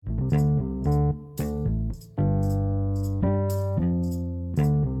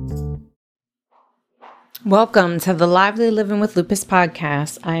Welcome to the Lively Living with Lupus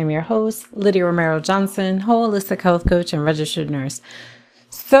podcast. I am your host, Lydia Romero Johnson, holistic health coach and registered nurse.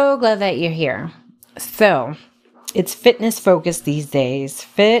 So glad that you're here. So, it's fitness focused these days.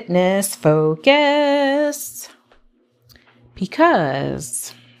 Fitness focused.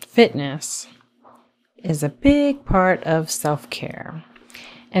 Because fitness is a big part of self-care.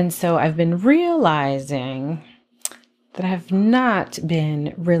 And so I've been realizing that I have not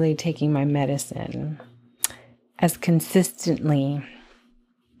been really taking my medicine as consistently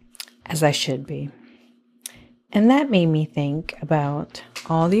as I should be. And that made me think about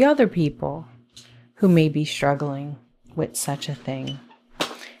all the other people who may be struggling with such a thing.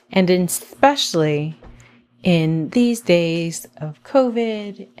 And especially in these days of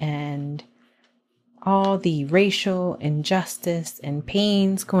COVID and all the racial injustice and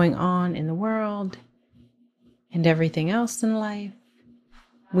pains going on in the world and everything else in life,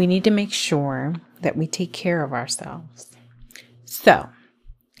 we need to make sure that we take care of ourselves. So,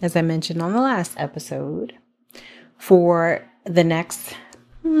 as I mentioned on the last episode, for the next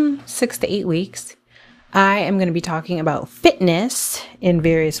 6 to 8 weeks, I am going to be talking about fitness in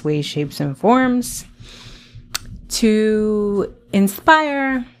various ways, shapes, and forms to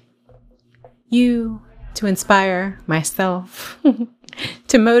inspire you, to inspire myself,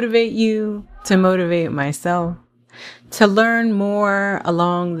 to motivate you, to motivate myself, to learn more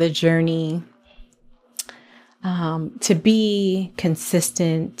along the journey, to be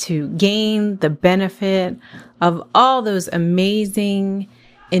consistent, to gain the benefit of all those amazing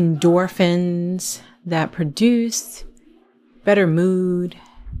endorphins that produce better mood,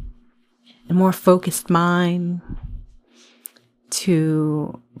 a more focused mind,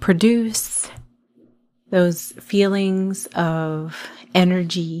 to produce those feelings of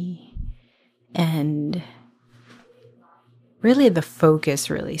energy, and really the focus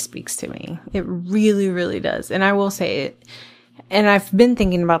really speaks to me. It really, really does. And I will say it, and I've been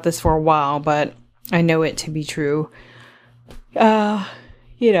thinking about this for a while, but I know it to be true.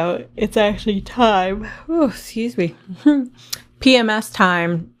 It's actually time. Oh, excuse me. PMS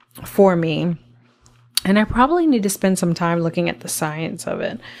time for me. And I probably need to spend some time looking at the science of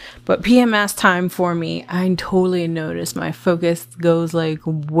it. But PMS time for me, I totally notice my focus goes like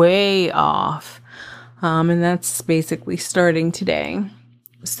way off. And that's basically starting today.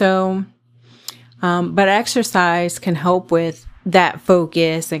 So, but exercise can help with that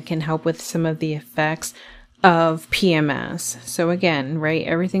focus and can help with some of the effects of PMS. So again, right,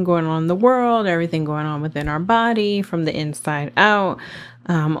 everything going on in the world, everything going on within our body from the inside out,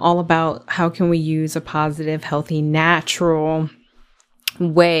 all about how can we use a positive, healthy, natural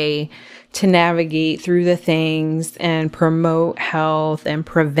way to navigate through the things and promote health and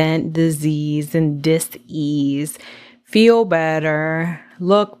prevent disease and dis-ease, feel better,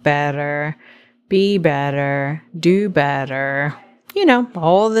 look better, be better, do better,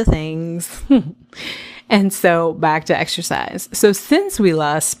 all the things. And so back to exercise. So since we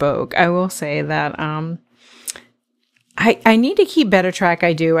last spoke, I will say that I need to keep better track.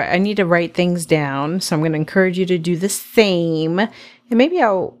 I need to write things down. So I'm going to encourage you to do the same. And maybe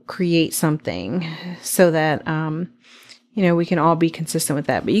I'll create something so that, we can all be consistent with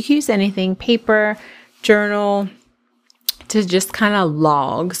that. But you can use anything, paper, journal, to just kind of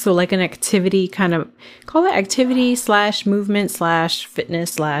log. So like an activity, kind of call it activity / movement /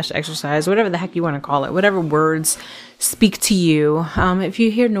 fitness / exercise, whatever the heck you want to call it, whatever words speak to you. If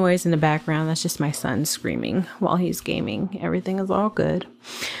you hear noise in the background, that's just my son screaming while he's gaming. Everything is all good.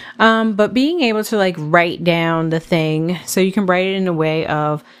 But being able to write down the thing, so you can write it in a way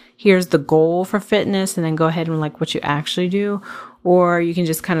of, here's the goal for fitness, and then go ahead and what you actually do. Or you can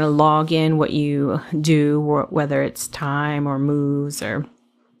just kind of log in what you do, or whether it's time or moves or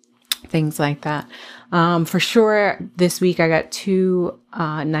things like that. For sure, this week I got 2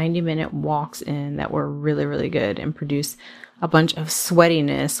 90-minute walks in that were really, really good and produced a bunch of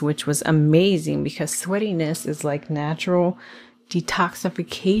sweatiness, which was amazing because sweatiness is like natural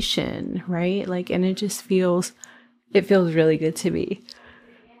detoxification, right? And it just feels really good to me.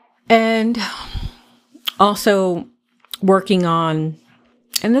 And also working on,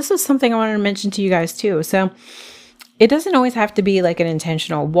 and this is something I wanted to mention to you guys too. So it doesn't always have to be an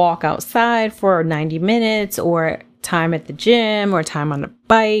intentional walk outside for 90 minutes or time at the gym or time on a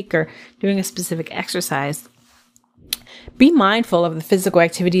bike or doing a specific exercise. Be mindful of the physical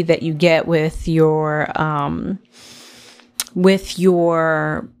activity that you get with your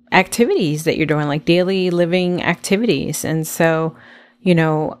activities that you're doing, like daily living activities. And so,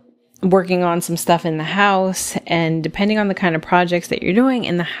 working on some stuff in the house, and depending on the kind of projects that you're doing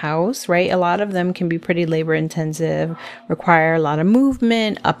in the house, right? A lot of them can be pretty labor intensive, require a lot of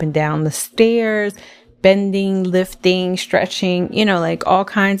movement up and down the stairs, bending, lifting, stretching, like all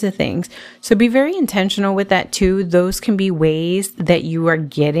kinds of things. So be very intentional with that too. Those can be ways that you are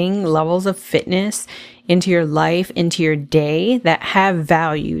getting levels of fitness into your life, into your day that have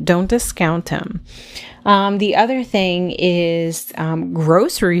value. Don't discount them. The other thing is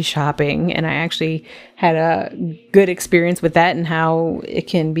grocery shopping. And I actually had a good experience with that and how it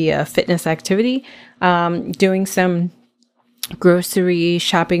can be a fitness activity. Doing some grocery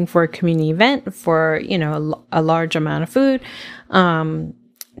shopping for a community event for, a large amount of food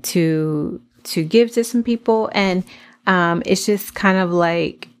to give to some people. And it's just kind of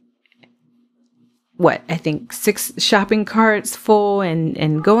like, I think 6 shopping carts full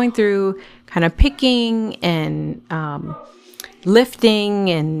and going through kind of picking and lifting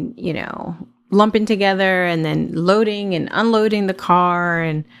and, lumping together and then loading and unloading the car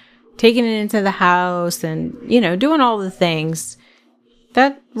and taking it into the house and, doing all the things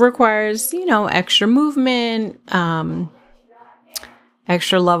that requires, extra movement,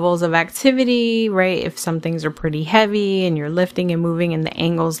 extra levels of activity, right? If some things are pretty heavy and you're lifting and moving in the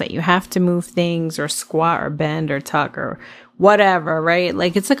angles that you have to move things or squat or bend or tuck or whatever, right?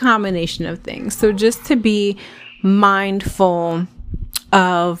 Like it's a combination of things. So just to be mindful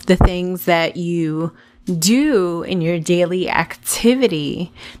of the things that you do in your daily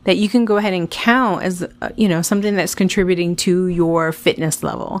activity that you can go ahead and count as, something that's contributing to your fitness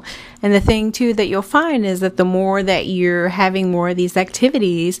level. And the thing too that you'll find is that the more that you're having more of these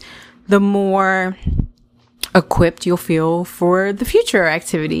activities, the more equipped you'll feel for the future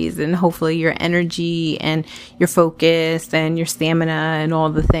activities, and hopefully your energy and your focus and your stamina and all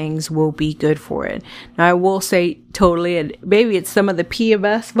the things will be good for it. Now I will say totally, and maybe it's some of the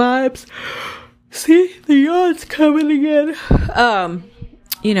PMS vibes. See, the yawn's coming again.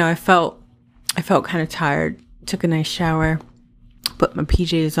 I felt kind of tired. Took a nice shower, put my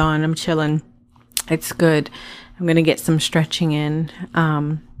PJs on. I'm chilling. It's good. I'm going to get some stretching in.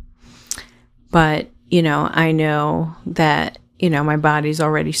 But, I know that, my body's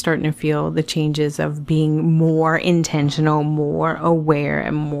already starting to feel the changes of being more intentional, more aware,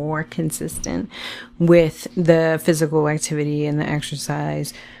 and more consistent with the physical activity and the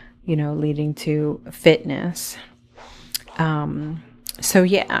exercise, leading to fitness. So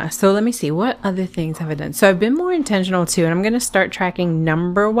let me see, what other things have I done? So I've been more intentional too, and I'm going to start tracking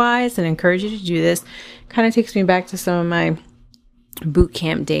number wise and encourage you to do this. Kind of takes me back to some of my boot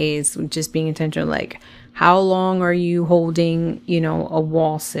camp days, just being intentional, like how long are you holding, a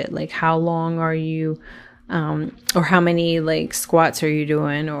wall sit? Like how long are you, or how many like squats are you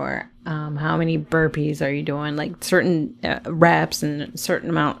doing, or how many burpees are you doing, like certain reps and a certain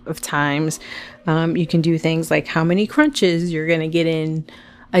amount of times. You can do things like how many crunches you're going to get in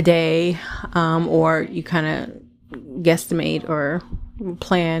a day, or you kind of guesstimate or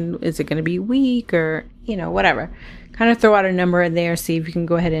plan, is it going to be a week or, whatever. Kind of throw out a number in there, see if you can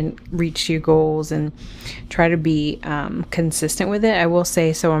go ahead and reach your goals and try to be consistent with it. I will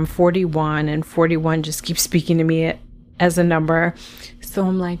say, so I'm 41 and 41 just keeps speaking to me as a number. So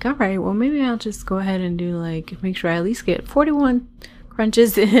I'm like, all right, well, maybe I'll just go ahead and do make sure I at least get 41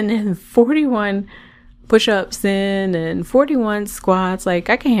 crunches in and 41 push-ups in and 41 squats. Like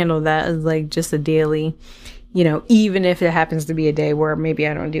I can handle that as like just a daily, even if it happens to be a day where maybe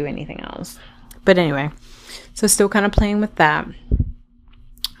I don't do anything else. But anyway, so still kind of playing with that.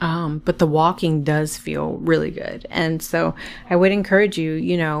 But the walking does feel really good. And so I would encourage you,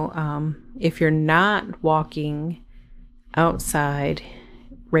 if you're not walking outside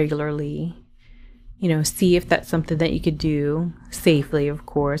regularly, see if that's something that you could do safely, of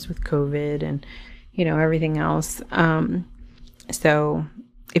course, with COVID and, everything else. So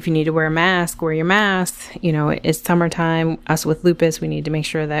if you need to wear a mask, wear your mask. It's summertime. Us with lupus, we need to make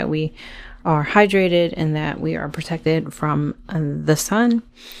sure that we are hydrated and that we are protected from the sun.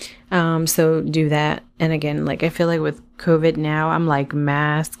 So do that. And again, I feel like with COVID now, I'm like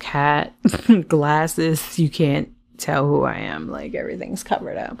mask, hat, glasses. You can't tell who I am. Like everything's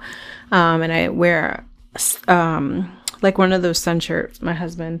covered up. And I wear one of those sun shirts. My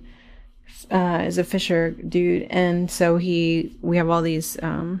husband is a Fisher dude, and so we have all these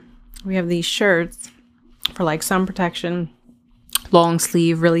we have these shirts for sun protection, long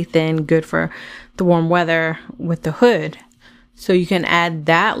sleeve, really thin, good for the warm weather with the hood. So you can add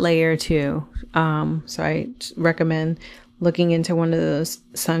that layer too. So I recommend looking into one of those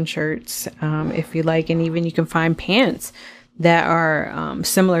sun shirts if you like, and even you can find pants that are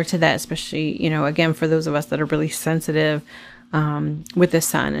similar to that, especially, again, for those of us that are really sensitive with the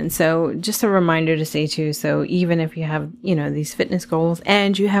sun. And so just a reminder to say too, so even if you have, these fitness goals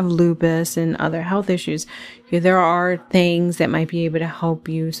and you have lupus and other health issues, there are things that might be able to help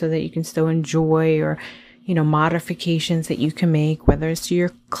you so that you can still enjoy, or, modifications that you can make, whether it's to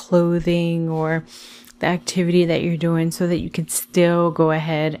your clothing or the activity that you're doing, so that you can still go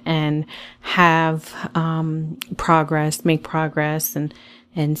ahead and have make progress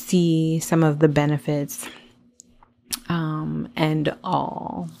and see some of the benefits and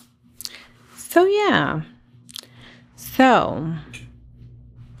all. So yeah. So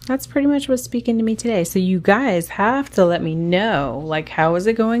that's pretty much what's speaking to me today. So you guys have to let me know, how is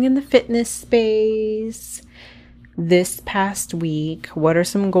it going in the fitness space this past week? What are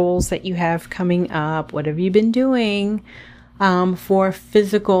some goals that you have coming up? What have you been doing for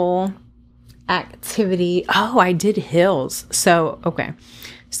physical activity? Oh, I did hills. So, okay.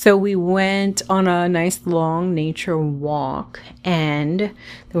 So we went on a nice long nature walk, and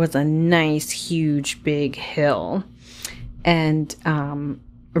there was a nice, huge, big hill, and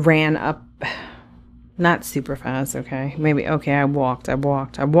ran up, not super fast. Okay. I walked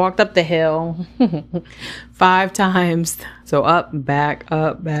up the hill 5 times. So up, back.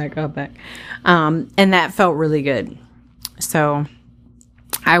 And that felt really good. So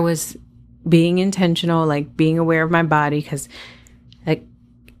I was being intentional, being aware of my body, because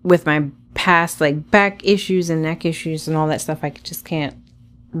with my past back issues and neck issues and all that stuff, I just can't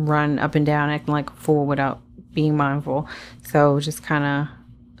run up and down acting like a fool without being mindful. So just kind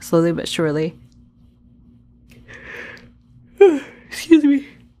of slowly but surely, excuse me,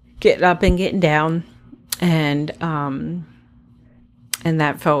 getting up and getting down, and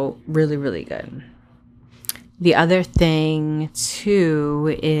that felt really, really good. The other thing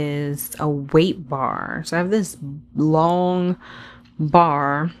too is a weight bar. So I have this long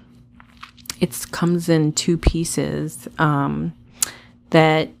bar. It comes in 2 pieces,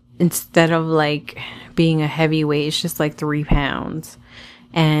 that instead of being a heavy weight, it's just 3 pounds,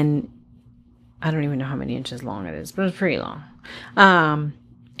 and I don't even know how many inches long it is, but it's pretty long.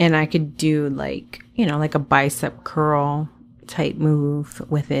 And I could do a bicep curl type move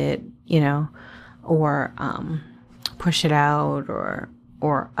with it, or push it out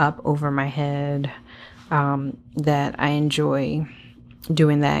or up over my head. That I enjoy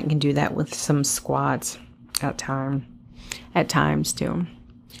doing that, and can do that with some squats at times too.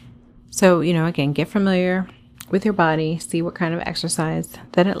 So, again, get familiar with your body, see what kind of exercise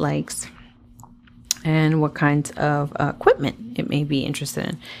that it likes, and what kinds of equipment it may be interested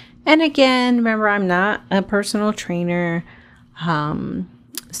in. And again, remember, I'm not a personal trainer.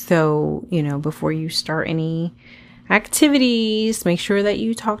 So, before you start any activities, make sure that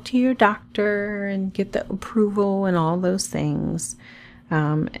you talk to your doctor and get the approval and all those things.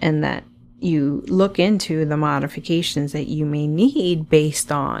 And that you look into the modifications that you may need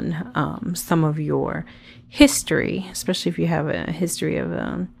based on some of your history, especially if you have a history of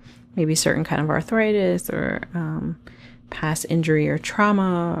maybe certain kind of arthritis, or past injury or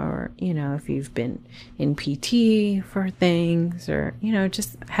trauma, or, if you've been in PT for things, or,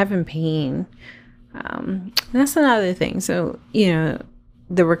 just having pain. That's another thing. So,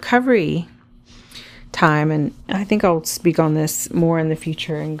 the recovery time, and I think I'll speak on this more in the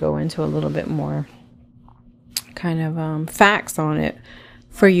future and go into a little bit more kind of facts on it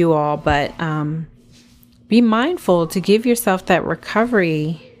for you all, but be mindful to give yourself that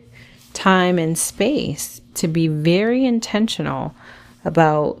recovery time and space, to be very intentional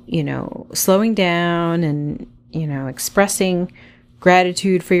about, slowing down and, expressing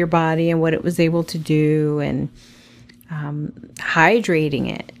gratitude for your body and what it was able to do, and hydrating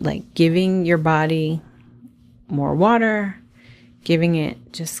it, giving your body more water, giving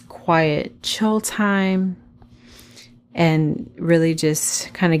it just quiet, chill time, and really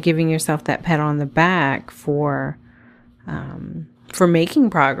just kind of giving yourself that pat on the back for making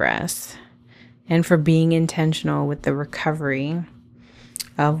progress and for being intentional with the recovery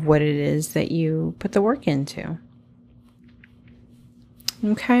of what it is that you put the work into.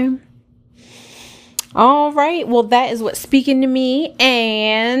 Okay. All right. Well, that is what's speaking to me,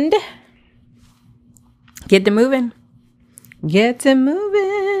 and get to moving.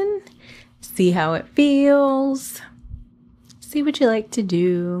 See how it feels. See what you like to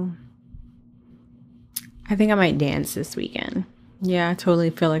do. I think I might dance this weekend. Yeah, I totally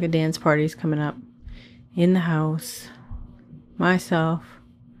feel like a dance party's coming up in the house. Myself.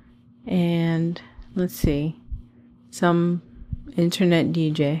 And let's see. Some internet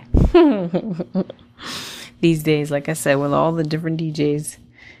DJ. These days, like I said, with all the different DJs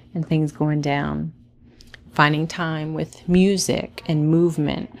and things going down, finding time with music and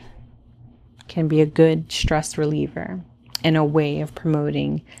movement can be a good stress reliever. and a way of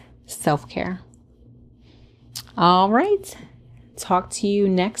promoting self-care. All right. Talk to you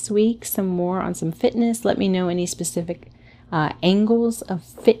next week some more on some fitness. Let me know any specific angles of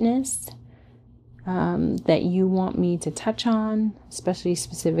fitness that you want me to touch on, especially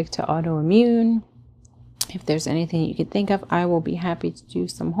specific to autoimmune. If there's anything you could think of, I will be happy to do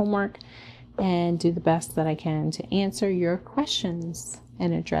some homework and do the best that I can to answer your questions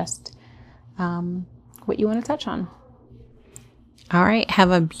and address what you want to touch on. All right.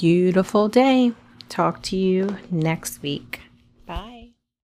 Have a beautiful day. Talk to you next week.